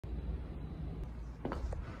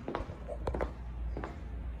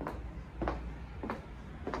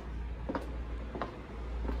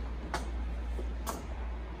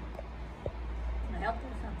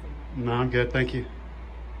No, I'm good, thank you.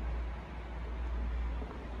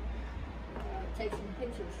 Taking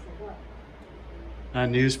pictures for what?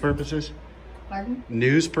 News purposes? Pardon?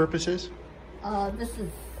 News purposes? This is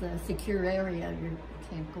a secure area. You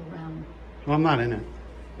can't go around Well, I'm not in it.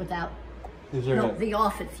 without, Is there no, the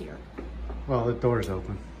office here. Well, the door's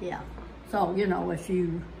open. Yeah. So, you know, if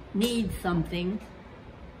you need something,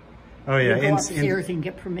 Oh, yeah. you go upstairs and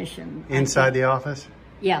get permission. Inside the office?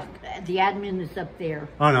 Yeah, the admin is up there.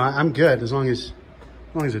 Oh, no, I'm good as long as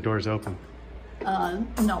the door's open.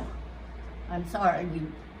 No. I'm sorry. We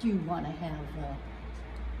do want to have...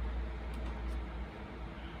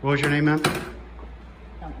 What was your name, ma'am?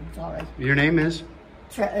 No, I'm sorry. Your name is?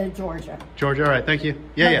 Georgia. Georgia, all right, thank you.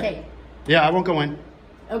 Yeah, okay. Yeah, I won't go in.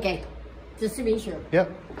 Okay, just to be sure.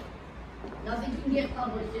 Yep. Nothing can get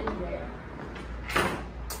published anywhere.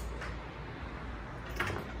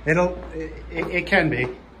 It can be.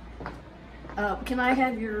 Can I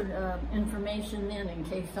have your information then in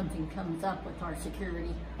case something comes up with our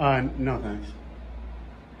security? No, thanks.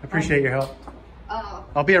 I appreciate your help. Uh,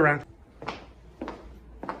 I'll be around.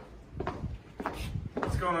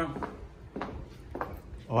 What's going on?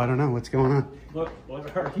 Oh, I don't know. What's going on?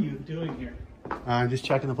 What are you doing here? I'm just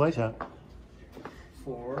checking the place out.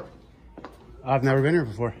 For? I've never been here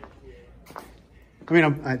before. I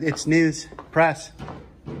mean, it's news, press.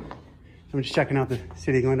 I'm just checking out the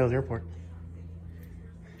city of Glendale Airport.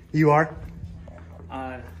 You are?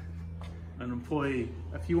 An employee.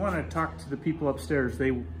 If you want to talk to the people upstairs,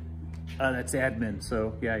 that's admin.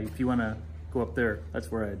 So yeah, if you want to go up there, that's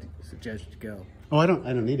where I'd suggest you go. Oh, I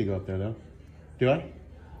don't need to go up there though. Do I?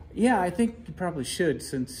 Yeah, I think you probably should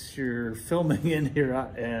since you're filming in here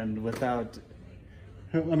and without...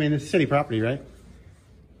 I mean, it's city property, right?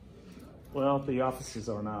 Well, the offices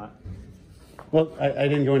are not. Well, I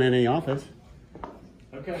didn't go in any office.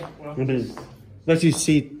 Okay, well... I mean, unless you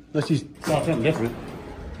saw something different.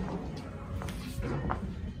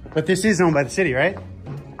 But this is owned by the city, right?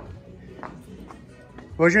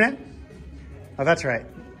 What was your name? Oh, that's right.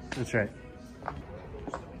 That's right.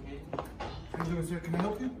 Sir, can I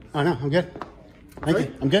help you? Oh, no, I'm good. Thank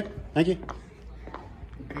you. I'm good. Thank you.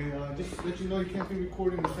 Okay, just to let you know you can't be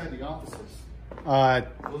recording inside the offices. Those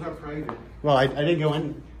are private. Well, I didn't go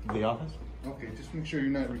in the office. Okay, just make sure you're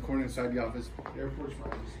not recording inside the office. The airport's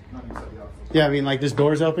fine, just not inside the office. Yeah, I mean, like this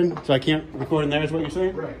door's open, so I can't record in there is what you're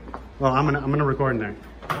saying? Right. Well, I'm gonna record in there.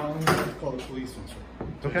 I'm gonna have to call the police, sir.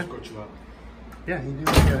 To Okay. escort you out. Yeah, you do.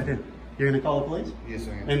 Yeah, I did. You're gonna call the police? Yes,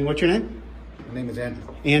 I am. And what's your name? My name is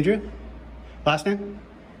Andrew. Andrew? Last name?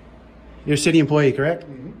 You're a city employee, correct?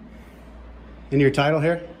 Mm-hmm. And your title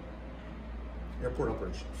here? Airport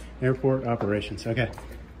operations. Airport operations. Okay.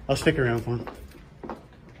 I'll stick around for him.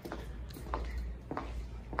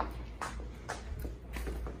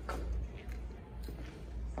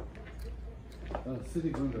 City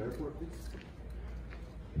of Glendale Airport, please.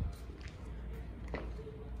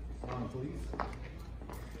 Police.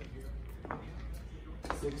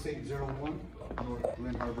 6801 North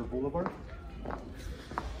Glen Harbor Boulevard.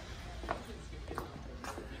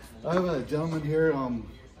 I have a gentleman here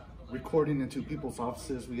recording into people's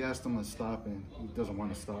offices. We asked him to stop and he doesn't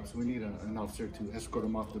want to stop, so we need an officer to escort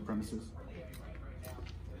him off the premises.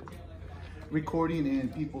 Recording in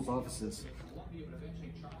people's offices.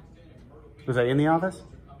 Was that in the office?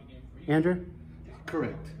 Andrew?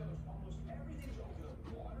 Correct.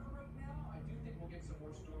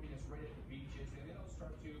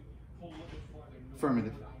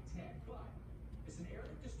 Affirmative.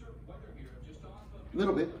 A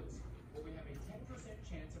little bit.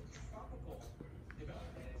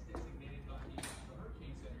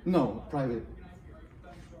 No, private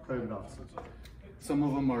offices. Some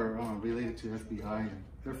of them are related to FBI and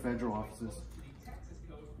they're federal offices.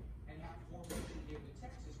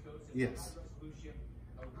 Yes.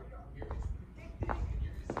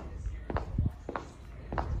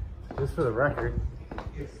 Just for the record,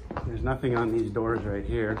 there's nothing on these doors right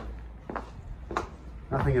here.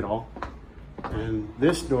 Nothing at all. And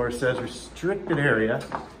this door says restricted area,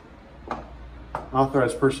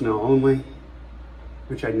 authorized personnel only,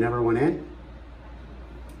 which I never went in.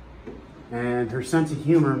 And her sense of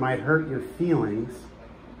humor might hurt your feelings,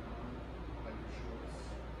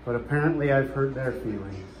 but apparently I've hurt their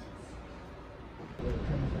feelings.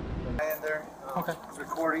 In there,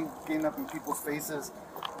 recording, getting up in people's faces,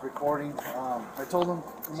 recording. I told him,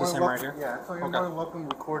 right here? Yeah, I told him you're more than welcome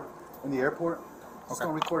to record in the airport. Just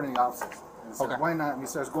don't record in the offices. And so why not? And he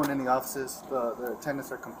starts going in the offices. The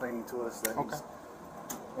attendants are complaining to us that he's,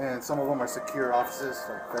 and some of them are secure offices,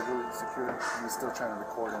 like federally secure, and he's still trying to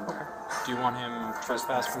record in there. Do you want him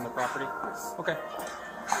trespassed from the property? Yes. Okay.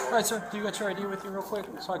 All right, sir. Do you got your ID with you real quick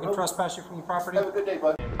so I can trespass you from the property? Have a good day,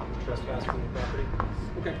 bud. Trespass from the property.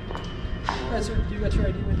 Okay. All right, sir. Do you got your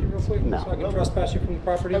ID with you real quick so I can trespass you from the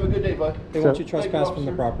property? Have a good day, bud. They want you trespassed from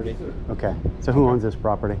the property. Okay. So who owns this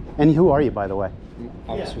property? And who are you, by the way?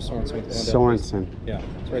 Officer Sorenson. Sorenson. Yeah,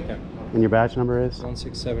 it's right there. And your badge number is?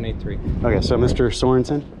 16783. Okay, so Mr.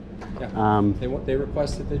 Sorenson. Yeah. They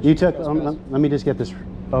requested that you took. Let me just get this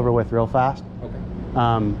over with real fast.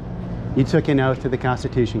 Okay. You took an oath to the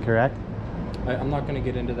Constitution, correct? I'm not going to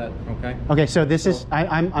get into that. Okay. Okay, so this is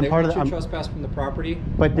I'm part of the. They want you trespass from the property.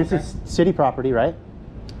 But this is city property, right?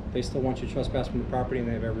 They still want you trespass from the property, and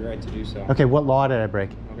they have every right to do so. Okay, what law did I break?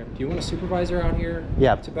 Okay. Do you want a supervisor out here?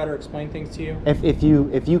 Yeah. To better explain things to you? If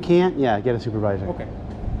you can't, yeah, get a supervisor. Okay.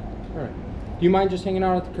 All right. Do you mind just hanging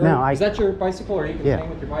out at the curb? No, is that your bicycle, or you can hang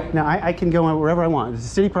with your bike? No, I can go wherever I want. This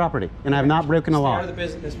is city property, and I have not broken a law. Stay out of the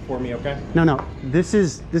business for me, okay? No. This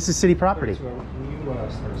is city property. So, can you start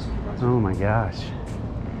a supervisor? Oh my gosh.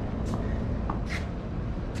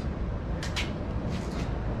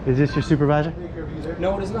 Is this your supervisor?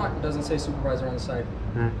 No, it is not. It doesn't say supervisor on the side.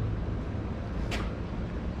 All right.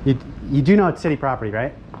 You do know it's city property,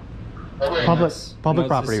 right? Public property,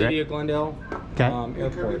 the right? city of Glendale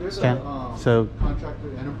Airport. Okay. So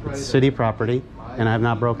city property, and I have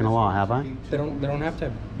not broken a law, have I? They don't have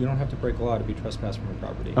to. You don't have to break a law to be trespassed from a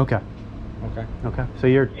property. Okay. Okay. Okay. So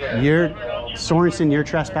you're Sorenson. You're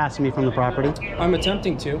trespassing me from the property. I'm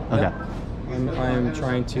attempting to. Okay. Yeah. I'm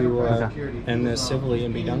trying to end this civilly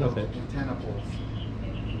and be done with it.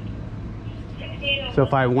 So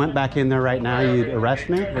if I went back in there right now, you'd arrest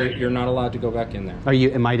me? You're not allowed to go back in there.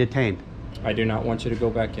 Am I detained? I do not want you to go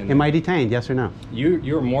back in there. Am I detained? Yes or no?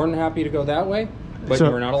 You're more than happy to go that way, but you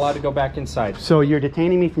are not allowed to go back inside. So you're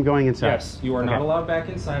detaining me from going inside? Yes, you are not allowed back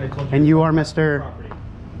inside. I told you. And you are Mr.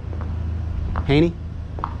 Haney?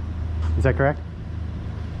 Is that correct?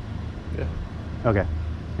 Yeah. Okay.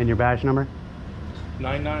 And your badge number?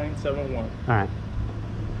 9971. All right.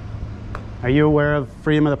 Are you aware of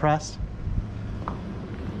freedom of the press?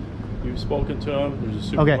 You've spoken to him. There's a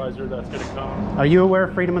supervisor that's going to come. Are you aware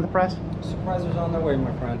of freedom of the press? Supervisor's on their way,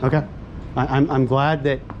 my friend. Okay. I'm glad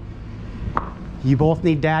that you both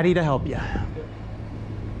need daddy to help you.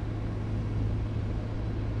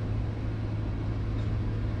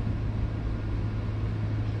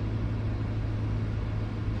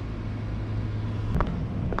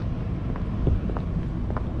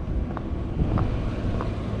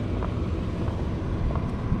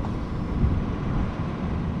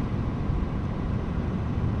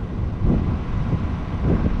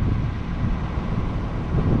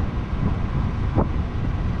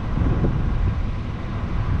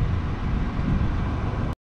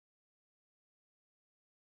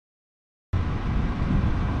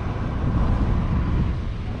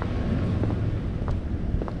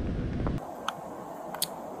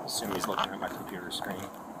 Assume he's looking at my computer screen. I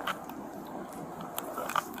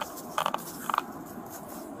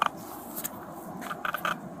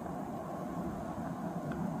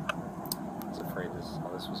was afraid how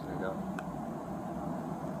this was going to go.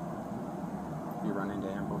 You run into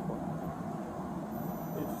him before?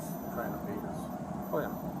 He's trying to beat us. Oh,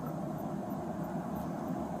 yeah.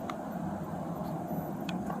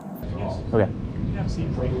 Okay.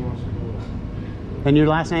 And your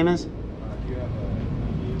last name is?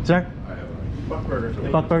 Sir? Buckberger.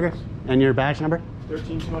 Buckberger. And your badge number?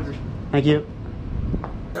 13200. Thank you.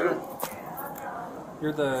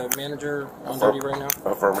 You're the manager on duty right now?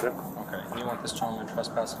 Affirmative. Okay. And you want this gentleman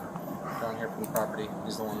trespassing down here from the property?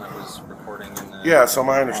 He's the one that was recording in the... Yeah, so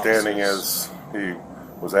my understanding is he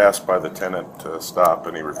was asked by the tenant to stop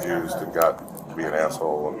and he refused and got to be an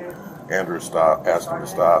asshole. And Andrew asked him to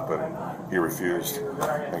stop and he refused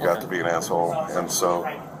and got to be an asshole. And so,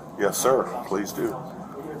 yes, sir, please do.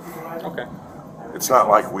 Okay. It's not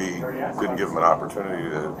like we didn't give him an opportunity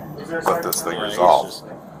to let this thing resolve.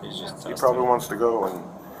 He's just He probably wants to go and...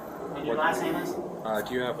 And your last name is?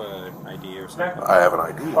 do you have an ID or something? I have an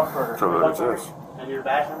ID, so that it is. And your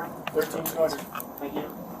badge number? 13200. Thank you.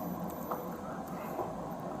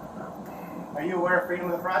 Are you aware of freedom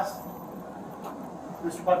of the press?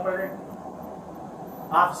 Mr. Buckberger?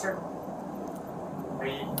 Officer? Are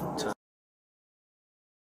you?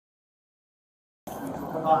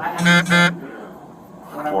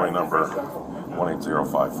 Employee number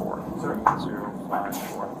 18054.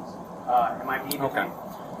 054. Am I deemed? Okay.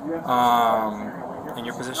 And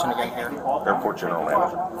your position again here? Airport General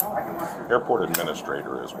Manager. Airport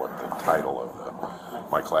Administrator is what the title of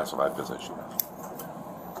my classified position is.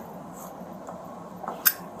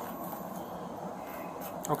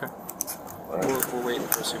 Okay. We're waiting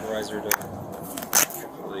for a supervisor to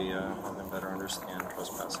hopefully have them better understand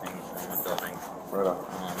trespassing in the building. Right on.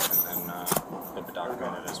 And then get the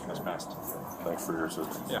documented as trespassed. Thanks for your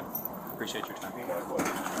assistance. Yeah, appreciate your time.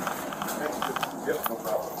 Yep, no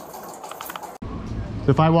problem. So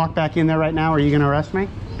if I walk back in there right now, are you going to arrest me?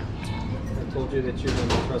 I told you that you're going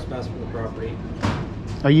to trespass from the property.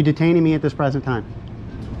 Are you detaining me at this present time?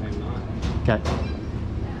 I'm not. Okay.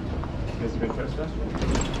 Has he been trespassed?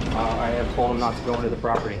 I have told him not to go into the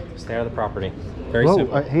property. Stay out of the property. Very Whoa,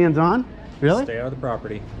 simple. hands on? Really? Stay out of the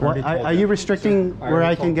property. What, are you restricting where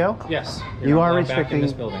I can go? Yes. You are Back in restricting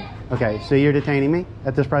this building. Okay, so you're detaining me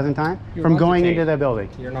at this present time You're from not going detained. into that building.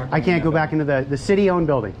 You're not I going can't in go that back into the city-owned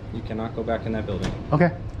building. You cannot go back in that building.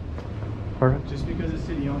 Okay. Perfect. Just because the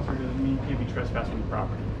city owns it doesn't mean you can't be trespassing the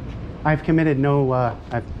property. I've committed no.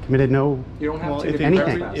 You don't have Well, to if, be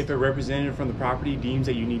anything. trespassed. if a representative from the property deems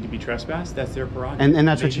that you need to be trespassed, that's their prerogative. And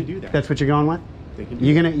that's They what can you. do that. That's what you're going with. They can do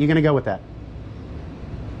You're that. gonna go with that.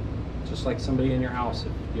 Just like somebody in your house,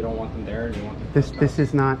 if you don't want them there and you want them This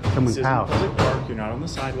is not someone's This isn't a house. public park. You're not on the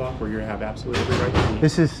sidewalk where you have absolutely every right to be.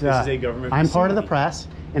 This is a government. I'm part of the facility. press,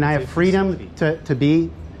 and I It's have a freedom facility. to be.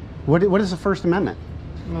 What is the First Amendment?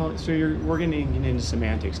 Well, so we're getting into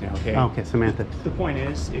semantics now, okay? Okay, Samantha. The point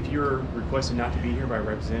is, if you're requested not to be here by a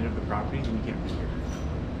representative of the property, then you can't be here.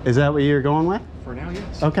 Is that what you're going with? For now,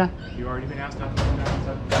 yes. Okay. You've already been asked not to come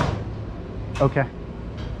down. Okay.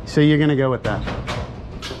 So you're gonna go with that?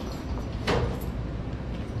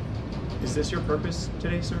 Is this your purpose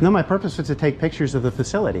today, sir? No, my purpose was to take pictures of the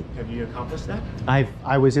facility. Have you accomplished that?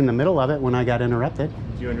 I was in the middle of it when I got interrupted.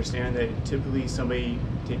 Do you understand that typically somebody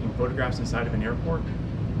taking photographs inside of an airport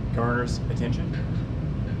garners attention?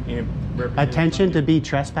 And representatives Attention from to the- be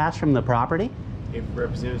trespassed from the property? If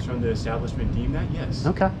representatives from the establishment deem that, yes.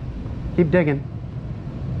 Okay. Keep digging.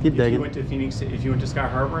 Keep If you digging. went to Phoenix, if you went to Sky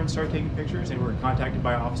Harbor and started taking pictures and were contacted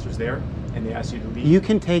by officers there and they asked you to leave. You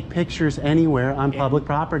can take pictures anywhere on public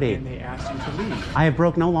property. And they asked you to leave. I have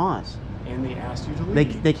broke no laws. And they asked you to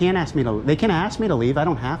leave. They can't ask me to. They can ask me to leave. I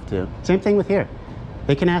don't have to. Same thing with here.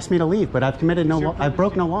 They can ask me to leave, but I've committed no. It's your I've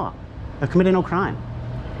broke no purpose. law. I've committed no crime.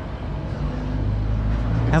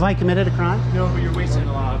 Have I committed a crime? No, but you're wasting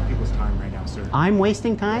a lot of people's time right now, sir. I'm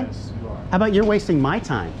wasting time. Yes, you are. How about you're wasting my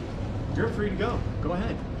time? You're free to go. Go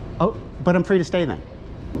ahead. Oh, but I'm free to stay then.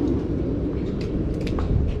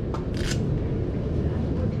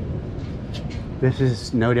 This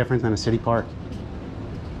is no different than a city park.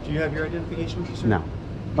 Do you have your identification with you, sir? No.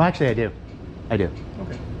 Well, actually, I do. I do.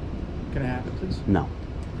 Okay. Can I have it, please? No.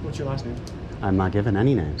 What's your last name? I'm not given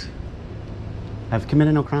any names. I've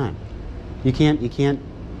committed no crime. You can't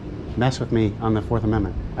mess with me on the Fourth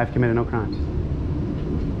Amendment. I've committed no crimes.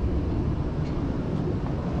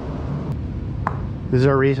 Is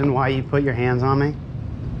there a reason why you put your hands on me?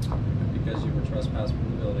 Because you were trespassed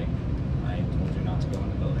from the building. I told you not to go in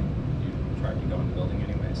the building. You tried to go in the building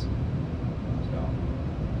anyways. So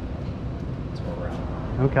that's where we're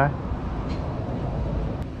at. Okay.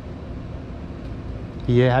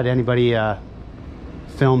 You had anybody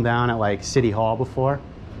film down at like City Hall before?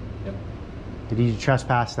 Yep. Did you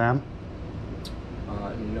trespass them?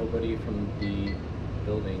 Nobody from the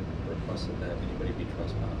building requested that anybody be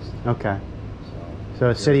trespassed. Okay. So So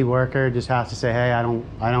a city worker just has to say, "Hey, I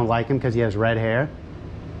don't like him because he has red hair."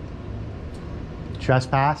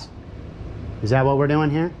 Trespass? Is that what we're doing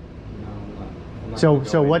here? no, I'm not So gonna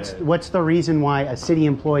so go what's into- what's the reason why a city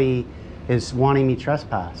employee is wanting me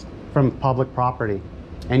trespassed from public property,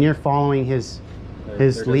 and you're following his there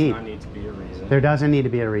lead? does not need to be a reason. There doesn't need to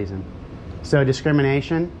be a reason. So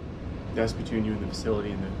discrimination. That's between you and the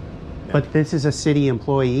facility and the... But this is a city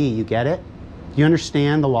employee. You get it? Do you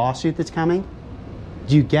understand the lawsuit that's coming?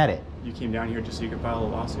 Do you get it? You came down here just so you could file a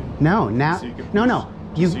lawsuit? No. Now. So you could No. push- No.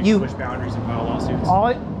 just so you You. could push boundaries and file lawsuits?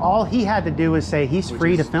 All he had to do was say he's Which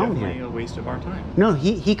free to is film definitely here. a waste of our time. No,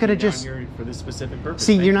 he could have Down just. here for this specific purpose.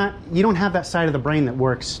 See, Thank you you. don't have that side of the brain that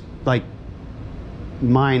works like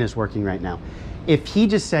mine is working right now. If he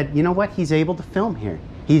just said, you know what, he's able to film here.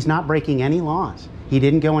 He's not breaking any laws. He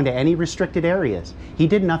didn't go into any restricted areas. He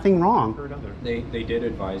did nothing wrong. Heard other. They did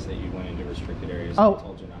advise that you went into restricted areas. Oh. And I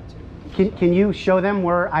told you not to. Can you show them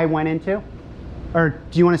where I went into? Or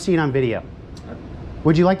do you want to see it on video?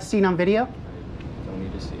 Would you like to see it on video? I don't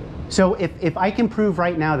need to see it. So if I can prove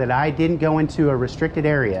right now that I didn't go into a restricted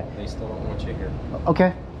area. They still don't want you here.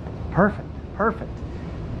 Okay, perfect.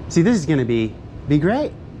 See, this is going to be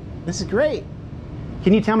great. This is great.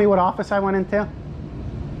 Can you tell me what office I went into?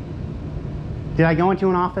 Did I go into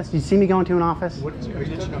an office? Did you see me go into an office? What is your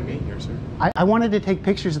intention on being here, sir? I wanted to take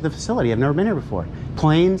pictures of the facility. I've never been here before.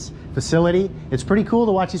 Planes, facility. It's pretty cool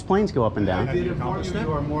to watch these planes go up and down. I did inform you,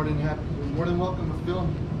 you are more than happy. more than welcome to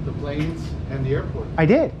film the planes and the airport. I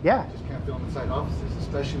did, yeah. You just can't film inside offices,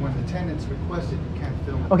 especially when the tenants requested you can't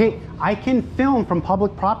film. Okay, I can film from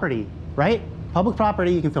public property, right? Public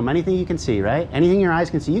property, you can film anything you can see, right? Anything your eyes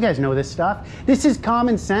can see. You guys know this stuff. This is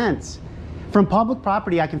common sense. From public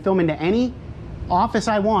property, I can film into any office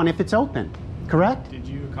I want if it's open, correct? Did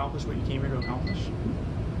you accomplish what you came here to accomplish?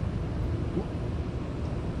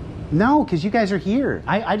 No, because you guys are here.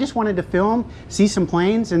 I just wanted to film, see some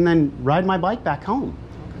planes, and then ride my bike back home.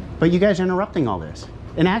 But you guys are interrupting all this.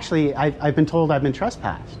 And actually, I've been told I've been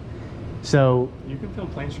trespassed. So You can film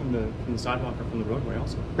planes from the sidewalk or from the roadway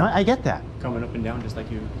also. I get that. Coming up and down just like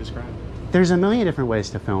you described. There's a million different ways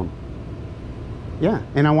to film. Yeah,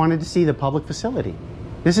 and I wanted to see the public facility.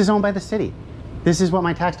 This is owned by the city. This is what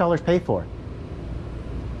my tax dollars pay for.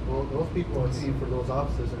 Well, those people are paying for those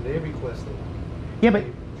offices and they requested. Yeah, but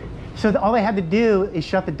so all they had to do is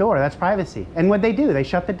shut the door. That's privacy. And what they do, they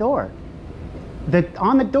shut the door.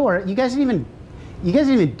 On the door, you guys didn't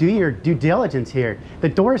even do your due diligence here. The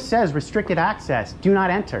door says restricted access, do not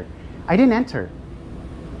enter. I didn't enter.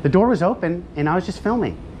 The door was open and I was just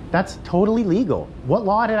filming. That's totally legal. What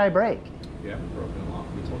law did I break? You haven't broken a law.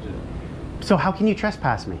 We told you that. So how can you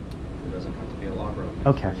trespass me? There doesn't have to be a law broken.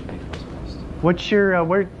 Okay. You should be trespassed. What's your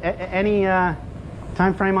any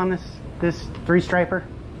time frame on this three-striper?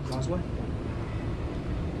 Causeway?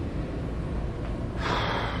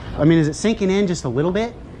 I mean, is it sinking in just a little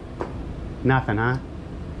bit? Nothing, huh?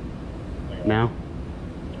 No?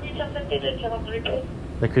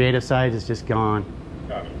 The creative side is just gone.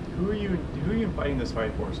 Who are you fighting this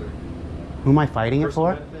fight for, sir? Who am I fighting it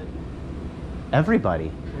Personal for? benefit? Everybody.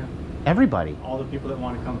 Yeah. Everybody. All the people that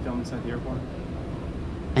want to come film inside the airport?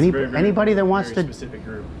 Anybody that wants very to specific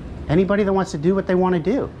group. anybody that wants to do what they want to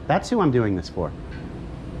do. That's who I'm doing this for.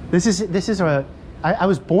 This is I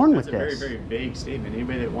was born That's with a this. very, very vague statement.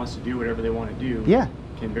 Anybody that wants to do whatever they want to do Yeah.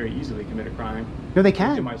 can very easily commit a crime. No, they can.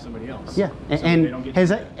 Victimize somebody else. Yeah. So they don't And get has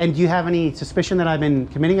to that, do that. and do you have any suspicion that I've been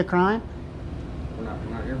committing a crime? We're not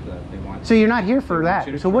here for that. They want. So you're not here for They want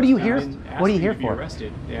you that. to So what are you trespass. here? They didn't What are you ask here to be for?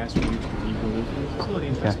 Arrested. They asked you to leave from the facility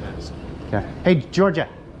and trespass. Okay. Hey, Georgia,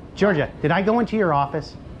 did I go into your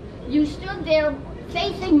office? You stood there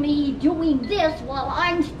facing me doing this while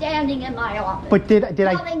I'm standing in my office. But did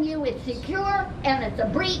I? Telling you it's secure and it's a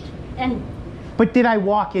breach and But did I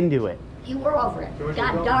walk into it? you were over it. Georgia,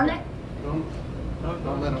 God don't- darn it.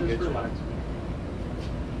 Don't let them get you.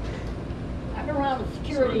 I've been around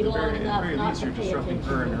security long At the enough very not least, to you're pay disrupting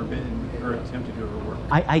her and attention. her attempt to do her work.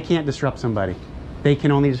 I can't disrupt somebody. They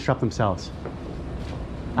can only disrupt themselves.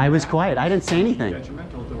 I was quiet. I didn't say anything.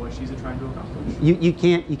 Detrimental to what she's trying to accomplish.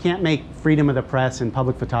 You can't make freedom of the press and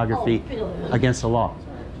public photography Oh, Bill. against the law.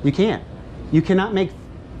 You can't. You cannot make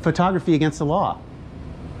photography against the law.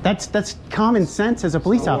 That's common sense as a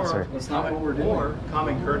police officer. That's not what we're doing. Or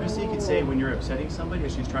common courtesy could say when you're upsetting somebody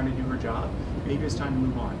as she's trying to do her job, maybe it's time to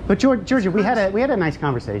move on. But Georgia, we had a nice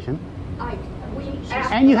conversation, We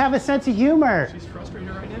asked and you have a sense of humor. She's frustrated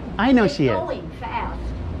right now. I know it's she is. going fast.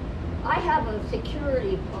 I have a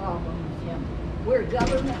security problem with him. We're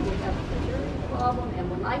government, we have a security problem, and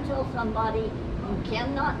when I tell somebody you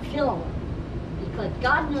cannot film because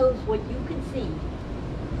God knows what you can see,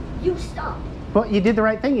 you stop. But you did the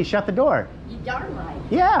right thing. You shut the door. You darn right.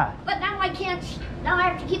 Yeah. But now I can't. Now I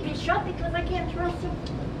have to keep it shut because I can't trust him.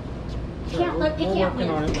 You can't look. You We're can't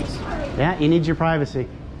working on win. it. Sorry. Yeah. You need your privacy.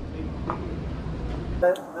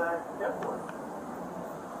 The airport.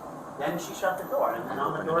 Then she shut the door, and then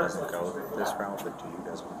on the door it says restricted this access. route, but do you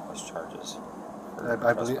guys want to press charges?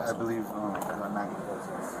 I believe Maggie does,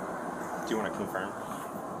 yes. Do you want to confirm?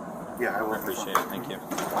 Yeah, I will. I appreciate it. Thank you.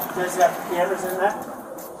 Does it have cameras in there?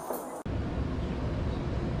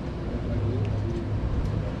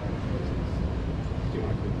 Do you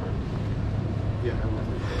want to confirm? Yeah, I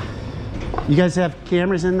will. You guys have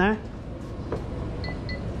cameras in there?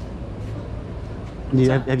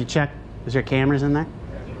 Have you checked? Is there cameras in there?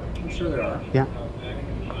 I'm sure there are. Yeah.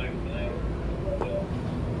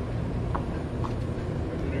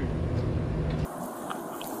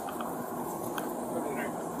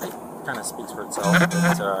 Kind of speaks for itself.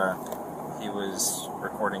 That, he was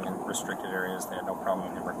recording in restricted areas. They had no problem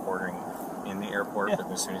with him recording in the airport, but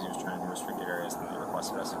as soon as he was trying to do restricted areas, then they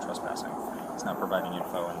requested us to trespass him. He's not providing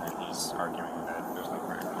info, and then he's arguing that there's no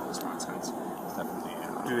crime. All this nonsense. It's definitely.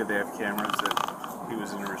 Do they have cameras that he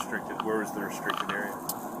was in a restricted? Where was the restricted area?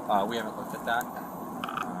 We haven't looked at that.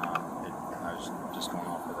 I was just going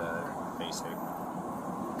off of the basic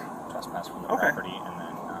trespass from the property, and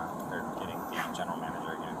then they're getting the general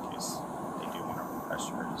manager again in case they do want to press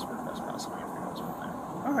charges for trespassing if it goes with them.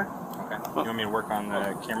 Okay. Okay. You want me to work on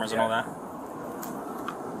the cameras and all that?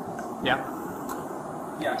 Yeah.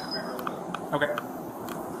 Yeah. Okay.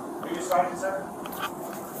 Are you just talking, sir?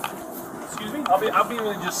 Excuse me? I'll be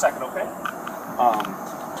with you just a second, okay?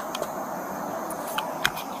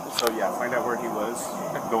 So yeah, find out where he was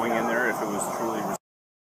going in there, if it was truly.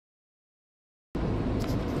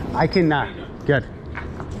 I can good.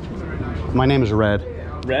 My name is Red.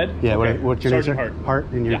 Red? Yeah, okay. what's your Sergeant name, sir? Hardt,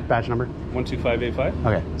 and your badge number? 12585.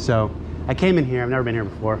 Okay, so I came in here. I've never been here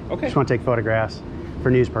before. Okay. Just want to take photographs for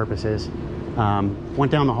news purposes.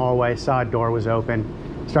 Went down the hallway, saw a door was open,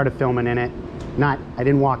 started filming in it. I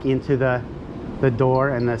didn't walk into the door,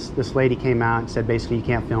 and this lady came out and said basically you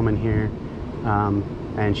can't film in here,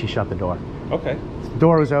 and she shut the door. Okay. The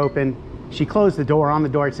door was open. She closed the door. On the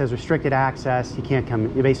door it says restricted access. You can't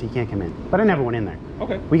come. You basically can't come in. But I never went in there.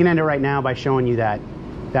 Okay. We can end it right now by showing you that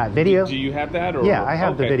video. Do you have that? Or? Yeah, I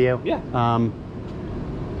have the video. Yeah.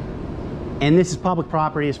 And this is public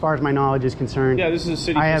property as far as my knowledge is concerned. Yeah, this is a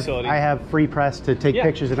city facility. I have free press to take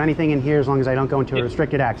pictures of anything in here as long as I don't go into a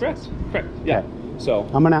restricted access. Correct. Yeah. Okay. So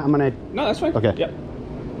I'm gonna. No, that's fine. Okay. Yep.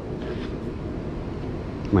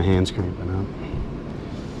 My hand's cramping up.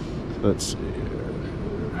 Let's see.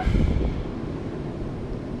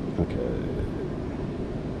 Okay.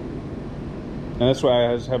 And that's why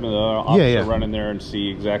I was having the officer run in there and see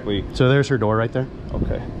exactly. So there's her door right there.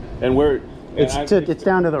 Okay. And where? It's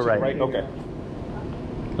down to the right. Right. Okay.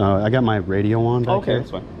 I got my radio on back Okay, here.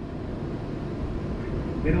 that's fine.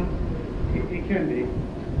 You know, it can be.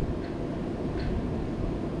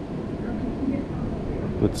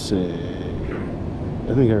 Let's see.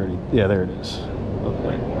 I think I already. Yeah, there it is.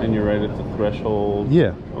 Okay. And you're right at the threshold.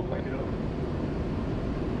 Yeah. Okay.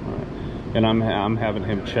 All right. And I'm having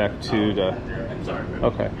him check too to.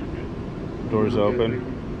 Okay. Doors open.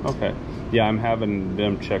 Okay. Yeah, I'm having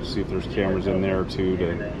them check, see if there's cameras in there too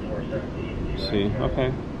to see.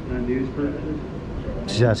 Okay.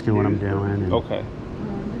 She's asking what I'm doing. And okay.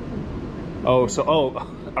 Oh, so all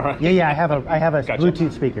right. Yeah. I have a gotcha.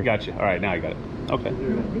 Bluetooth speaker. Gotcha. All right, now I got it. Okay.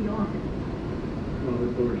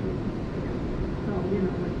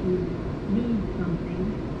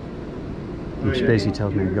 Which basically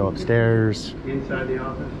tells me to go upstairs. Inside the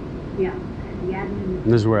office? Yeah. And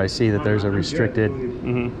this is where I see that there's a restricted.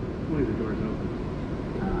 Only the door's open.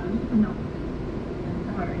 No.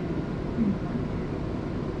 Sorry.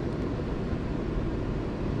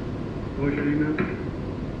 What's your name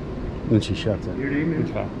now? And she shuts it. Your name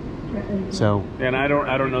is? Okay. So. And I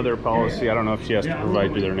don't know their policy. I don't know if she has to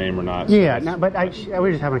provide you their name or not. Yeah, no, but I was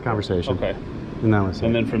just having a conversation. Okay. And that was it.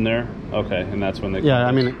 And then from there, okay, and that's when they. Yeah,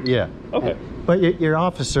 I mean, yeah. Okay. But your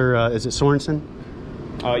officer, is it Sorenson?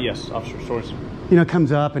 Yes, Officer Sorenson.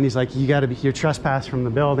 Comes up and he's like, you're trespassed from the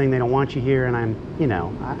building. They don't want you here. And I'm,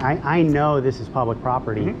 I know this is public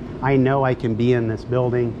property. Mm-hmm. I know I can be in this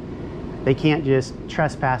building. They can't just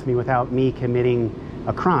trespass me without me committing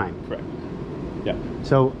a crime. Correct. Yeah.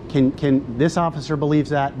 So can this officer believes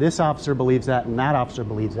that, this officer believes that, and that officer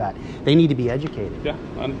believes that. They need to be educated. Yeah,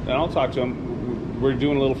 and I'll talk to them. We're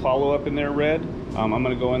doing a little follow-up in there, Red. I'm going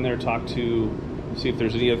to go in there, see if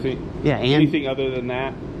there's anything other than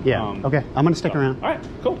that. Yeah. Okay. I'm going to stick around. All right.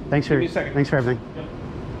 Cool. Thanks Give me a second. Thanks for everything. Yep.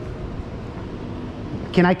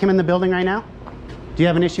 Can I come in the building right now? Do you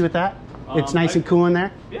have an issue with that? It's nice and cool in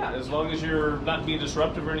there. Yeah, as long as you're not being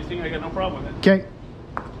disruptive or anything, I got no problem with it. Okay.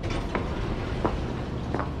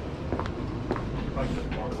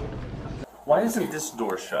 Why isn't this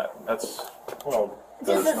door shut? That's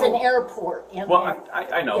This is an airport.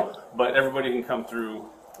 I know, but everybody can come through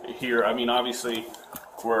here. I mean, obviously,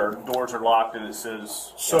 where doors are locked and it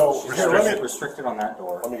says restricted on that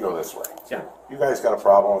door. Let me go this way. Yeah. You guys got a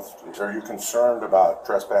problem with, are you concerned about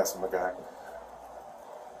trespassing the guy?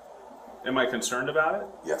 Am I concerned about it?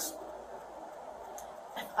 Yes.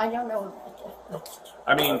 I don't know.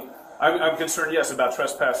 I mean, I'm concerned, yes, about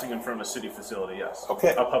trespassing in front of a city facility, yes.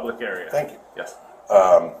 Okay. A public area. Thank you. Yes.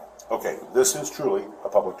 Okay, this is truly a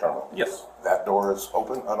public terminal. Yes. That door is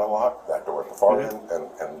open, unlocked, that door at the far end,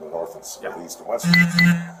 and the north and east and west.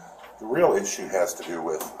 The real issue has to do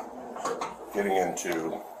with getting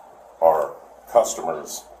into our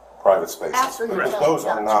customers' private spaces. Absolutely. Because those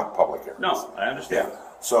are not public areas. No, I understand. Yeah.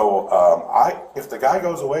 So if the guy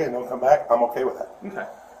goes away and don't come back, I'm okay with that. Okay.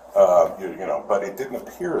 But it didn't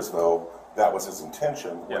appear as though that was his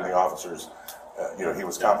intention when the officers, he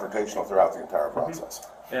was confrontational throughout the entire process.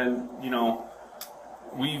 And,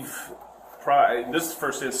 this is the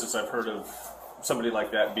first instance I've heard of somebody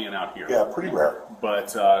like that being out here. Yeah, pretty rare.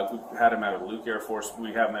 But we had him out of Luke Air Force.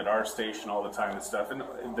 We have him at our station all the time and stuff. And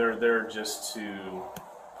they're there just to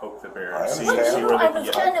poke the bear. I See understand. I was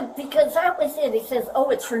kind of, because that was it. He says, oh,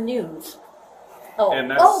 it's for news. Oh,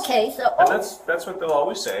 And that's, okay, so... And that's what they'll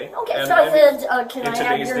always say. Okay, and, so I said, can in I have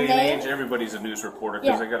today's your day name? and age, everybody's a news reporter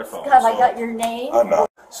because Yeah. they got a phone. Have I so- got your name? I'm not.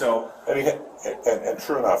 So, And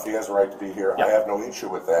true enough, he has a right to be here. I have no issue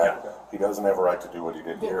with that. Yeah. He doesn't have a right to do what he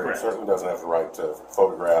did here. Correct. He certainly doesn't have the right to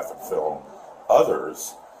photograph and film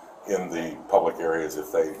others in the public areas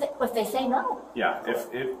if they. If they say no. yeah,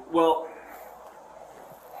 well,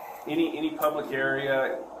 any public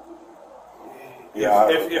area. Yeah,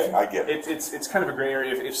 I get it. It's kind of a gray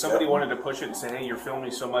area. If somebody wanted to push it and say, "Hey, you're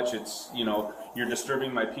filming so much, it's you're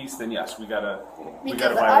disturbing my peace," then yes, we got a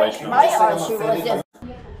violation. My issue was if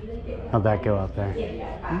How'd that go out there?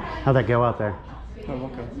 How'd that go out there?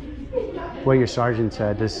 Oh, okay. What your sergeant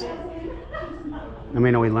said,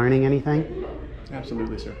 are we learning anything?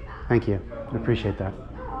 Absolutely, sir. Thank you. I appreciate that.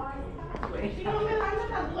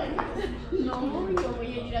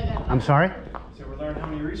 I'm sorry? So we're learning how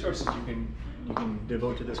many resources you can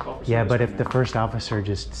devote to this call for Yeah, service but right if the now. first officer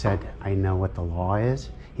just said, I know what the law is,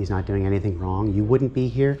 he's not doing anything wrong, you wouldn't be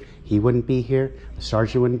here, he wouldn't be here, the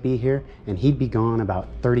sergeant wouldn't be here, and he'd be gone about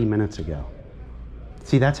 30 minutes ago.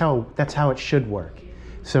 See, that's how it should work.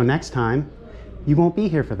 So next time, you won't be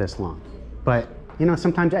here for this long. But,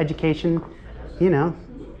 sometimes education,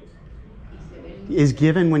 is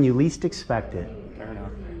given when you least expect it. Fair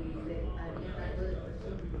enough.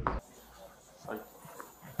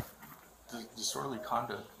 The disorderly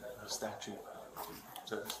conduct statute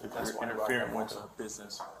says if you're interfering with a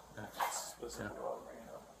business.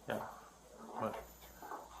 Yeah. But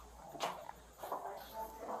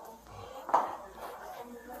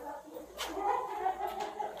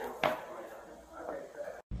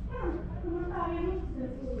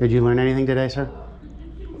Did you learn anything today, sir?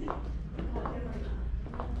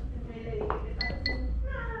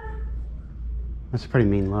 That's a pretty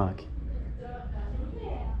mean look.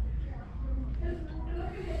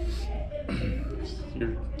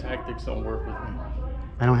 your tactics don't work with me.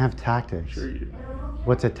 I don't have tactics. Sure you do.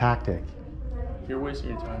 What's a tactic? You're wasting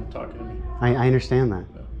your time talking to me. I understand that.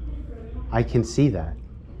 I can see that.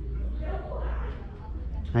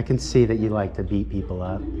 I can see that you like to beat people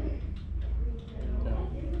up.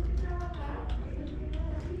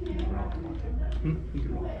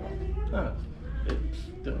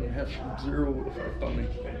 It doesn't have zero effect on me.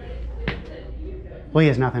 Well, he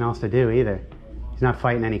has nothing else to do either. He's not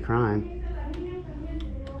fighting any crime.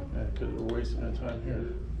 Because we're wasting our time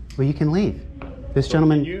here. Well, you can leave. This So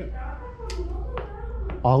gentleman... can you?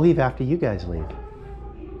 I'll leave after you guys leave.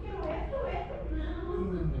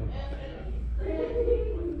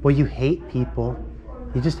 Well, you hate people.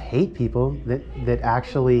 You just hate people that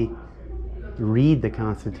actually read the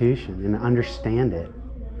Constitution and understand it.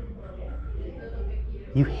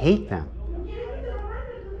 You hate them.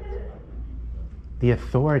 The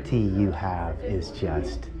authority you have is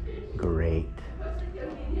just great,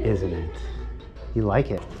 isn't it? You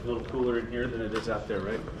like it. A little cooler in here than it is out there,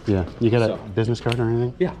 right? Yeah. You got a So- business card or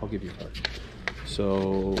anything? Yeah, I'll give you a card.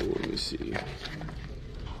 So, let me see.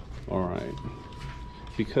 All right.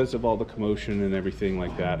 Because of all the commotion and everything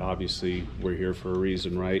like that, obviously we're here for a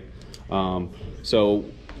reason, right? So,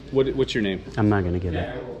 what's your name? I'm not going to give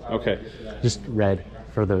it. Okay. Just red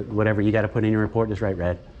for the whatever you got to put in your report. Just write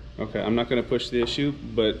red. Okay, I'm not going to push the issue,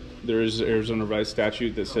 but there is Arizona revised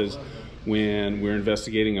statute that says when we're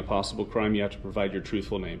investigating a possible crime, you have to provide your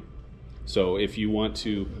truthful name. So if you want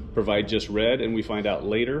to provide just red and we find out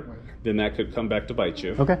later, then that could come back to bite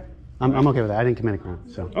you. Okay. I'm okay with that. I didn't commit a crime,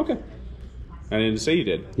 so. Okay. I didn't say you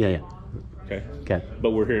did. Yeah. Okay. Okay.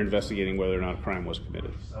 But we're here investigating whether or not a crime was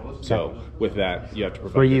committed. So with that, you have to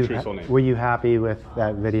provide your truthful name. Were you happy with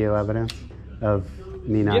that video evidence of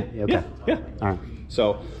me not? Yeah, Okay. yeah. All right.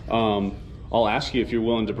 So I'll ask you if you're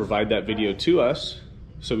willing to provide that video to us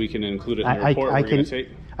so we can include it in the report we're going to take.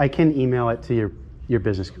 I can email it to your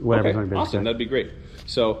business, whatever's Okay, on your business. awesome. That'd be great.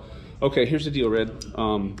 So, okay, here's the deal, Red.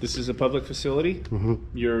 This is a public facility.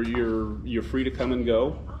 Mm-hmm. You're free to come and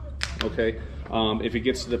go. Okay. If it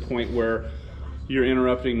gets to the point where you're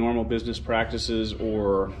interrupting normal business practices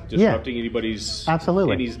or disrupting anybody's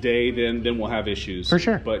day, then we'll have issues. For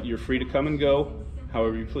sure. But you're free to come and go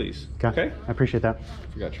however you please. Okay. I appreciate that.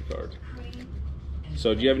 Forgot your card.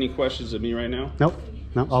 So, do you have any questions of me right now? Nope.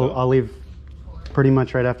 No. I'll leave pretty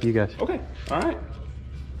much right after you guys. Okay. All right.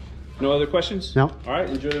 No other questions? No. All right.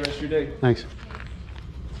 Enjoy the rest of your day. Thanks.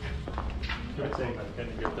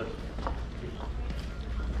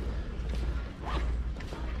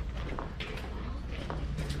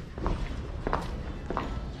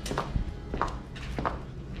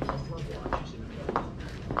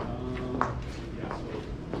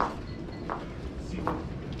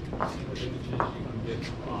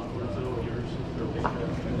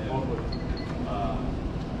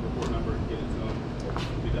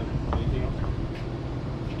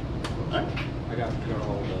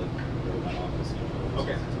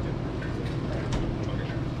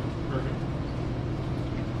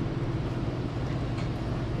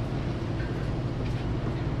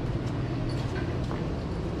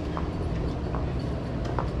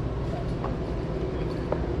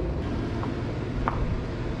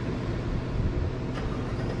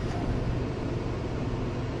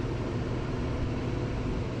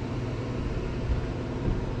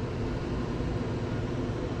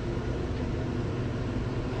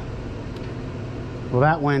 Well,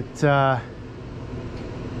 that went, I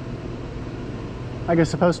guess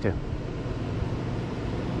supposed to.